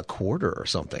 a quarter or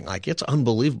something. Like, it's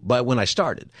unbelievable. But when I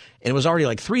started, and it was already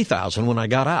like $3,000 when I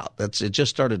got out. It just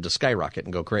started to skyrocket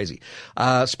and go crazy.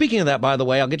 Speaking of that, by the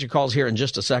way, I'll get your calls here in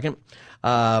just a second.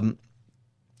 Colin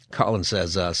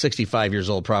says 65 years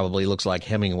old probably looks like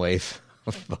Hemingway.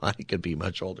 He could be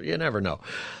much older. You never know.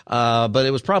 But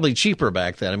it was probably cheaper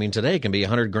back then. I mean, today it can be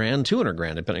 $100,000,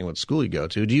 $200,000, depending on what school you go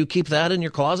to. Do you keep that in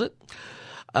your closet?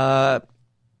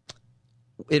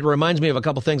 It reminds me of a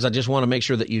couple things I just want to make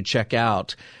sure that you check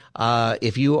out.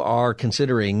 If you are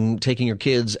considering taking your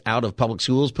kids out of public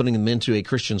schools, putting them into a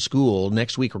Christian school,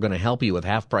 next week we're going to help you with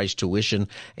half-price tuition,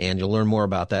 and you'll learn more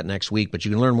about that next week. But you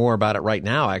can learn more about it right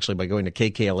now, actually, by going to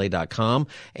kkla.com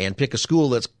and pick a school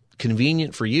that's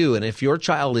convenient for you. And if your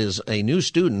child is a new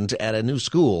student at a new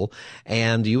school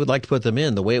and you would like to put them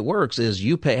in, the way it works is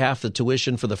you pay half the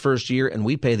tuition for the first year and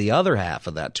we pay the other half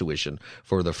of that tuition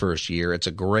for the first year. It's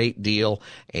a great deal,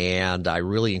 and I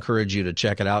really encourage you to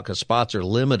check it out because spots are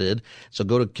limited. So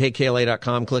go to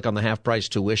kkla.com, click on the half-price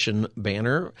tuition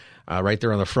banner right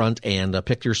there on the front, and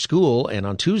pick your school. And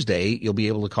on Tuesday, you'll be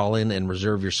able to call in and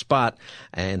reserve your spot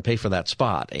and pay for that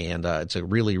spot. And it's a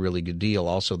really, really good deal.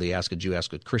 Also, the Ask a Jew,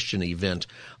 Ask a Christian event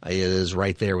is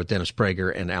right there with Dennis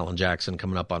Prager and Alan Jackson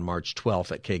coming up on March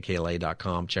 12th at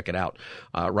kkla.com. Check it out.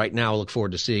 Right now, I look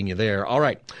forward to seeing you there. All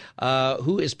right.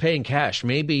 Who is paying cash?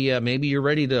 Maybe you're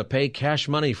ready to pay cash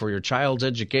money for your child's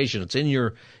education. It's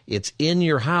in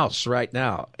your house right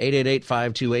now.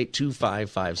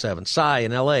 888-528-2557. Cy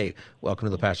in L.A., welcome to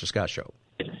the Pastor Scott Show.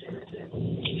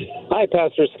 Hi,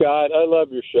 Pastor Scott. I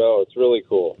love your show. It's really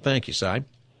cool. Thank you, Cy.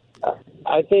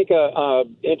 I think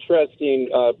interesting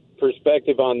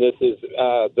perspective on this is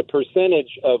the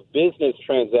percentage of business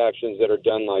transactions that are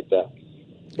done like that.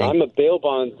 I'm a bail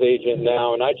bonds agent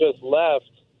now, and I just left.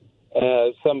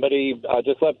 Somebody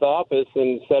just left the office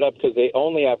and set up because they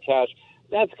only have cash.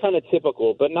 That's kind of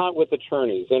typical, but not with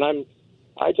attorneys. And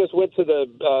I just went to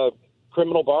the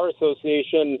Criminal Bar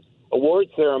Association award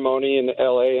ceremony in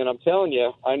L.A., and I'm telling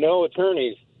you, I know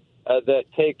attorneys that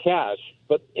take cash.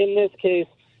 But in this case,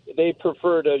 they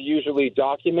prefer to usually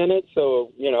document it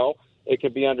so, it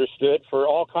can be understood for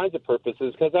all kinds of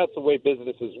purposes because that's the way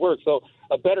businesses work. So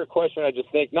a better question, I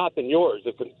just think, not than yours.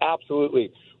 It's an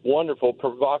absolutely wonderful,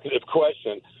 provocative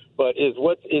question, but is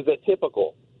it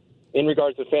typical in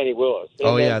regards to Fannie Willis?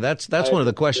 And that's one of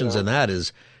the questions in that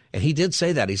is, and he did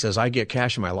say that. He says, I get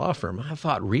cash in my law firm. I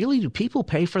thought, really? Do people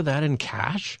pay for that in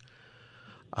cash?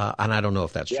 And I don't know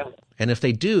if that's true. And if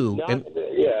they do,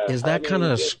 is that kind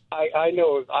of... I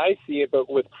know I see it, but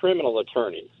with criminal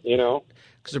attorneys,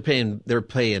 Because they're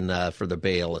paying for the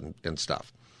bail and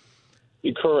stuff.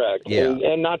 Correct. Yeah.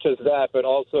 And not just that, but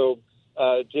also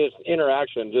just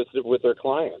interaction just with their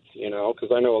clients,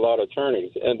 because I know a lot of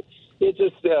attorneys. And it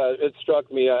just it struck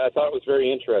me. I thought it was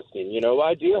very interesting.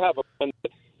 I do have a friend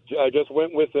that I just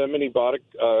went with him, and he bought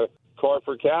a car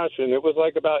for cash, and it was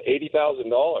like about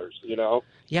 $80,000.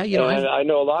 Yeah, and I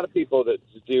know a lot of people that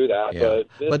do that. Yeah.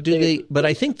 But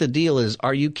I think the deal is: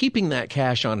 are you keeping that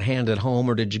cash on hand at home,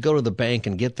 or did you go to the bank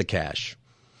and get the cash?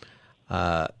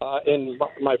 In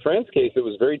my friend's case, it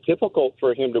was very difficult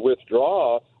for him to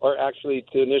withdraw, or actually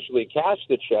to initially cash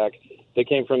the check that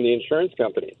came from the insurance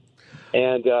company,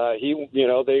 and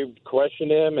they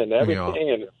questioned him and everything,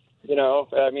 and. They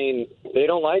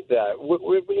don't like that.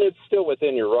 It's still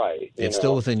within your right. It's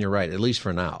still within your right, at least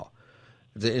for now.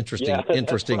 It's an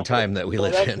interesting time that we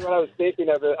live in. That's what I was thinking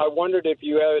of. I wondered if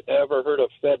you had ever heard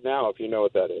of FedNow, if you know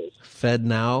what that is.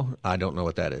 FedNow? I don't know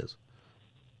what that is.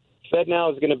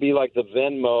 FedNow is going to be like the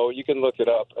Venmo. You can look it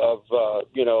up.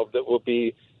 That will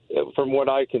be, from what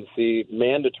I can see,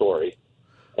 mandatory,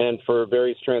 and for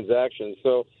various transactions.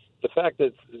 So the fact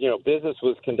that business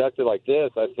was conducted like this,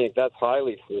 I think that's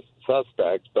highly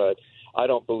suspect. But I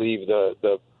don't believe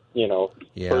the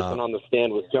person on the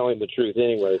stand was telling the truth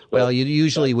anyways. But, well,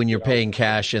 usually when you're paying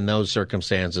cash in those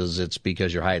circumstances, it's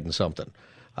because you're hiding something.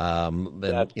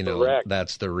 That's correct.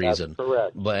 That's the reason. That's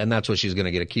correct. And that's what she's going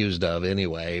to get accused of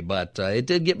anyway. But it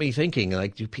did get me thinking,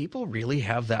 like, do people really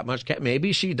have that much cash?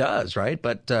 Maybe she does, right?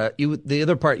 But the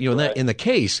other part, in the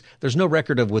case, there's no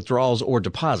record of withdrawals or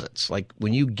deposits. Like,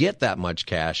 when you get that much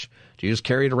cash, do you just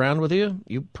carry it around with you?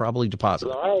 You probably deposit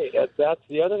it. Right. That's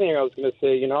the other thing I was going to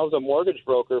say. I was a mortgage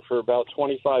broker for about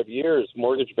 25 years,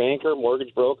 mortgage banker,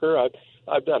 mortgage broker.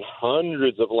 I've done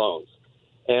hundreds of loans.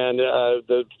 And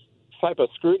the type of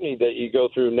scrutiny that you go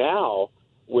through now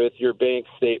with your bank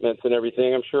statements and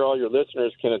everything, I'm sure all your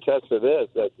listeners can attest to this,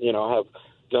 that, have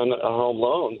done home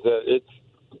loans.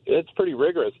 It's pretty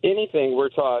rigorous. Anything we're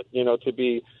taught, to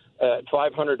be at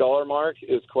 $500 mark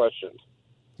is questioned.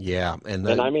 Yeah, and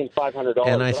I mean $500.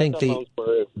 And I think the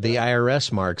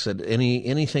IRS marks that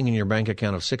anything in your bank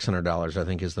account of $600, I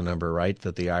think, is the number, right?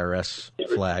 That the IRS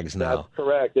flags now. That's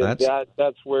correct.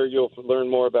 That's where you'll learn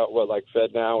more about what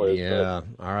FedNow is. Yeah.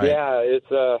 All right. Yeah,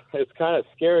 it's kind of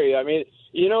scary. I mean,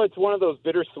 it's one of those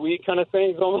bittersweet kind of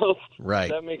things almost. Right.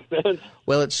 That makes sense.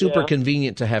 Well, it's super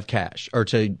convenient to have cash or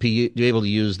to be able to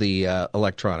use the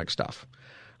electronic stuff.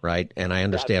 Right, and I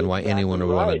understand why anyone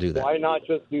would want to do that. Why not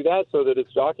just do that so that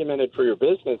it's documented for your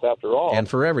business after all? And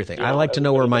for everything. I like to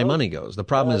know where my money goes. The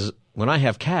problem is when I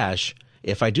have cash,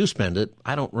 if I do spend it,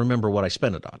 I don't remember what I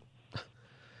spent it on.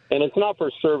 And it's not for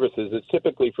services. It's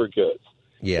typically for goods.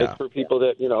 Yeah. It's for people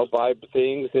that, buy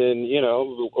things and,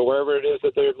 wherever it is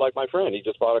that they're like my friend. He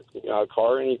just bought a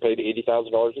car and he paid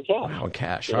 $80,000 in cash. Wow,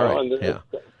 cash. All right.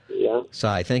 Yeah.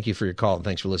 Cy, thank you for your call, and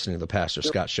thanks for listening to the Pastor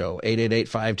Scott Show.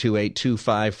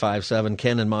 888-528-2557.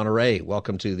 Ken in Monterey,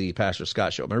 welcome to the Pastor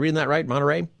Scott Show. Am I reading that right,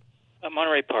 Monterey?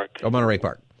 Monterey Park. Oh, Monterey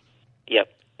Park.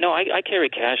 Yep. No, I carry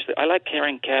cash. I like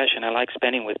carrying cash, and I like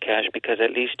spending with cash because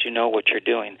at least you know what you're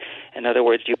doing. In other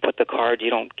words, you put the card, you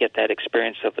don't get that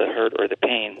experience of the hurt or the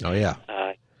pain. Oh, yeah.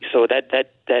 So that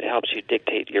helps you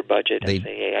dictate your budget and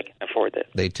say, hey, I can afford this.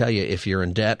 They tell you if you're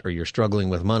in debt or you're struggling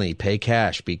with money, pay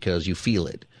cash because you feel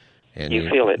it. And you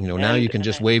feel it. Now you can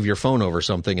just wave your phone over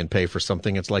something and pay for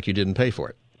something. It's like you didn't pay for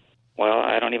it. Well,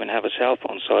 I don't even have a cell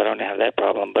phone, so I don't have that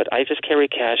problem. But I just carry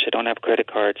cash. I don't have credit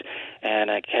cards, and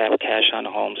I have cash on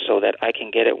home so that I can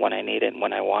get it when I need it and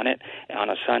when I want it. And on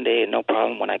a Sunday, no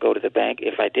problem when I go to the bank.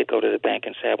 If I did go to the bank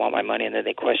and say I want my money, and then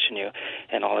they question you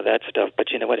and all of that stuff, but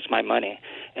you know what? It's my money,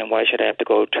 and why should I have to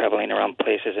go traveling around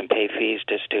places and pay fees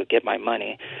just to get my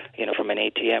money, from an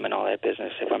ATM and all that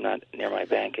business if I'm not near my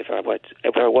bank? If I was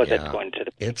going to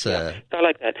the bank. So I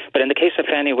like that. But in the case of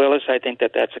Fannie Willis, I think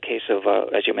that's a case of,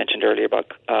 as you mentioned earlier,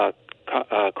 about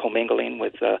commingling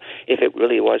with if it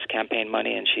really was campaign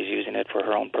money and she's using it for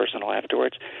her own personal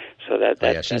afterwards. So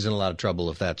she's in a lot of trouble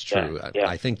if that's true. Yeah.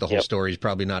 I think the whole story is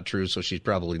probably not true, so she's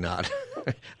probably not.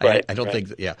 Right. I don't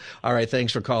think. Yeah. All right.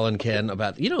 Thanks for calling, Ken.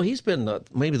 About he's been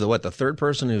maybe the third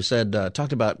person who said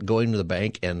talked about going to the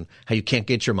bank and how you can't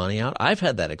get your money out. I've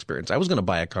had that experience. I was going to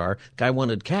buy a car. Guy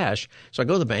wanted cash, so I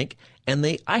go to the bank and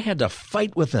I had to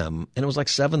fight with them, and it was like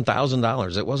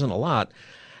 $7,000. It wasn't a lot.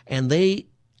 And they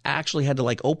actually had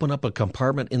to open up a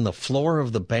compartment in the floor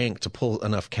of the bank to pull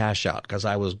enough cash out because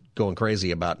I was going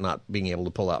crazy about not being able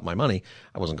to pull out my money.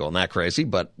 I wasn't going that crazy,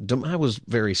 but I was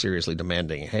very seriously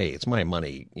demanding, hey, it's my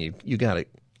money. You got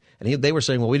it. And they were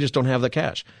saying, well, we just don't have the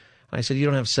cash. I said, you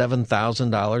don't have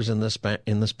 $7,000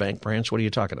 in this bank branch? What are you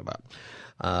talking about?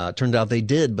 Turned out they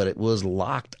did, but it was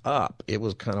locked up. It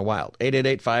was kind of wild.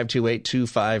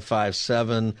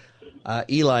 888-528-2557.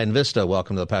 Eli in Vista,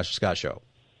 welcome to the Pastor Scott Show.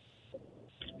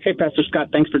 Hey, Pastor Scott,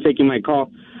 thanks for taking my call.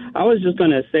 I was just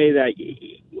going to say that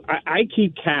I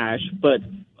keep cash, but,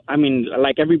 I mean,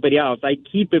 like everybody else, I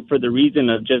keep it for the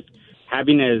reason of just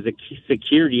having it as a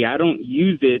security. I don't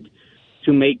use it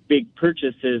to make big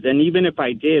purchases. And even if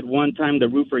I did, one time the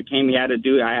roofer came, I had to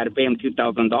pay him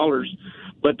 $2,000,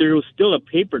 but there was still a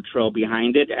paper trail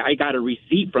behind it. I got a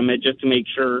receipt from it just to make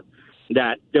sure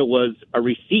that there was a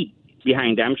receipt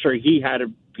behind it. I'm sure he had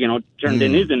turned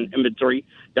in his inventory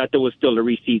that there was still a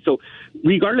receipt. So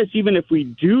regardless, even if we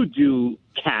do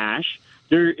cash,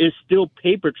 there is still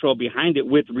paper trail behind it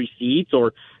with receipts.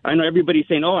 Or I know everybody's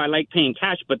saying, oh, I like paying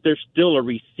cash, but there's still a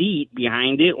receipt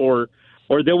behind it. Or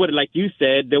there would, like you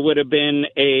said, there would have been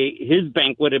his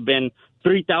bank would have been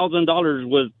 $3,000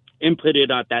 was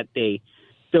inputted on that day.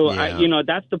 So,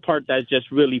 that's the part that's just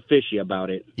really fishy about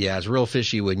it. Yeah, it's real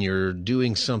fishy when you're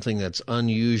doing something that's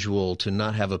unusual to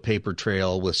not have a paper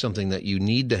trail with something that you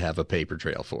need to have a paper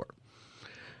trail for.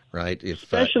 right? If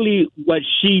especially what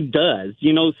she does,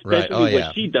 especially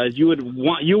what she does, you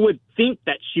would think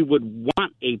that she would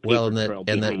want a paper trail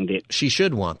behind it. She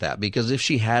should want that, because if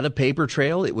she had a paper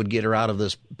trail, it would get her out of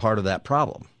this part of that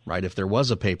problem, right? If there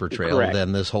was a paper trail, Correct.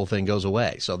 then this whole thing goes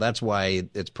away. So that's why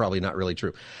it's probably not really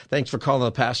true. Thanks for calling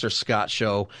the Pastor Scott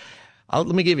Show. Let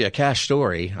me give you a cash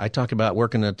story. I talk about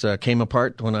working at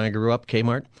Kmart when I grew up,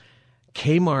 Kmart.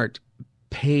 Kmart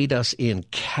paid us in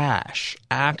cash,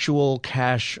 actual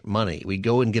cash money. We'd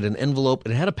go and get an envelope.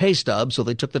 It had a pay stub, so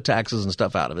they took the taxes and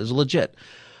stuff out of it. It was legit.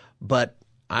 But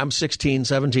I'm 16,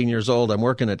 17 years old. I'm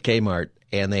working at Kmart,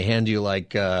 and they hand you like,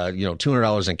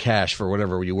 $200 in cash for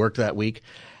whatever you worked that week.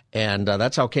 And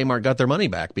that's how Kmart got their money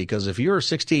back, because if you're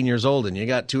 16 years old and you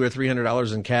got $200 or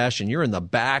 $300 in cash and you're in the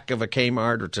back of a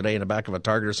Kmart, or today in the back of a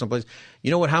Target or someplace,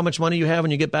 you know how much money you have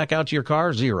when you get back out to your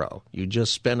car? Zero. You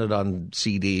just spend it on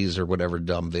CDs or whatever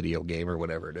dumb video game or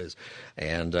whatever it is.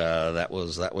 And that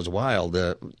was wild.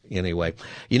 Anyway,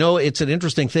 it's an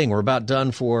interesting thing. We're about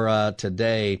done for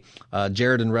today.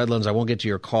 Jared in Redlands, I won't get to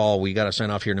your call. We got to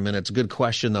sign off here in a minute. It's a good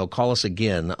question, though. Call us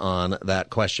again on that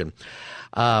question.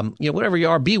 Whatever you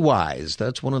are, be wise.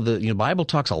 That's one of the, Bible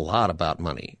talks a lot about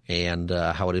money and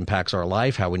how it impacts our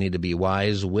life, how we need to be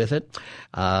wise with it.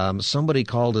 Somebody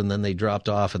called and then they dropped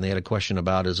off, and they had a question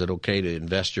about, is it okay to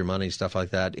invest your money, stuff like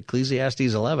that. Ecclesiastes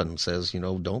 11 says,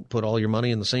 don't put all your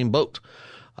money in the same boat.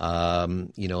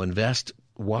 Invest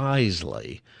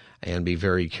wisely and be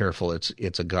very careful.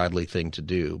 It's a godly thing to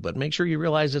do, but make sure you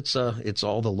realize it's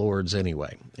all the Lord's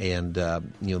anyway. And,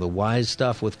 the wise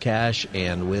stuff with cash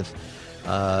and with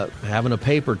having a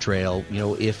paper trail,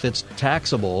 if it's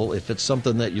taxable, if it's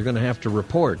something that you're going to have to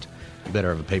report, you better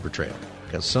have a paper trail,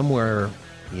 because somewhere,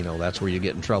 that's where you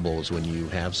get in trouble, is when you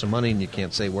have some money and you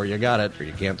can't say where you got it, or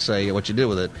you can't say what you did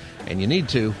with it, and you need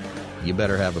to, you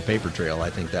better have a paper trail. I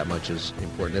think that much is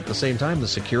important. At the same time, the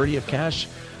security of cash,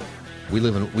 we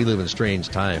live in strange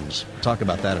times. Talk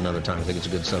about that another time. I think it's a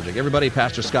good subject. Everybody,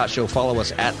 Pastor Scott Show. Follow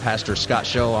us at Pastor Scott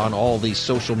Show on all these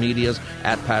social medias,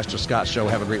 at Pastor Scott Show.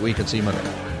 Have a great week and see you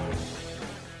Monday.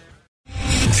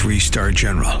 3-star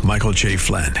General Michael J.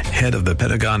 Flynn, head of the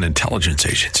Pentagon Intelligence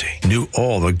Agency, knew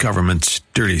all the government's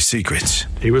dirty secrets.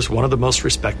 He was one of the most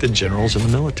respected generals in the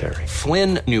military.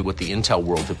 Flynn knew what the intel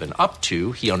world had been up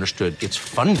to. He understood its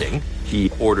funding.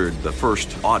 He ordered the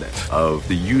first audit of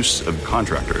the use of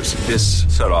contractors. This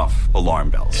set off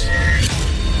alarm bells.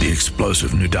 The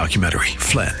explosive new documentary,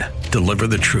 Flynn, Deliver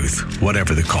the Truth,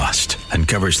 Whatever the Cost,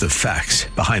 uncovers the facts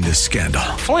behind this scandal.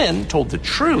 Flynn told the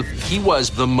truth. He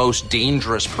was the most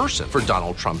dangerous person for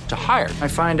Donald Trump to hire. I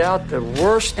find out the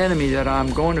worst enemy that I'm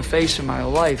going to face in my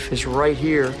life is right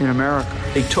here in America.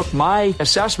 They took my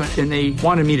assessment and they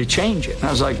wanted me to change it. And I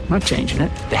was like, I'm not changing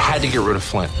it. They had to get rid of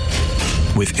Flynn.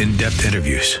 With in-depth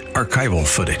interviews, archival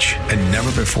footage, and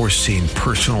never-before-seen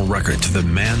personal records of the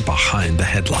man behind the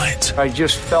headlines. I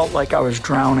just felt like I was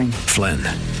drowning. Flynn,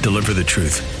 Deliver the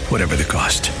Truth, Whatever the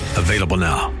Cost. Available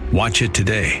now. Watch it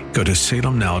today. Go to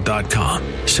salemnow.com.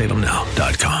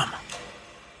 salemnow.com.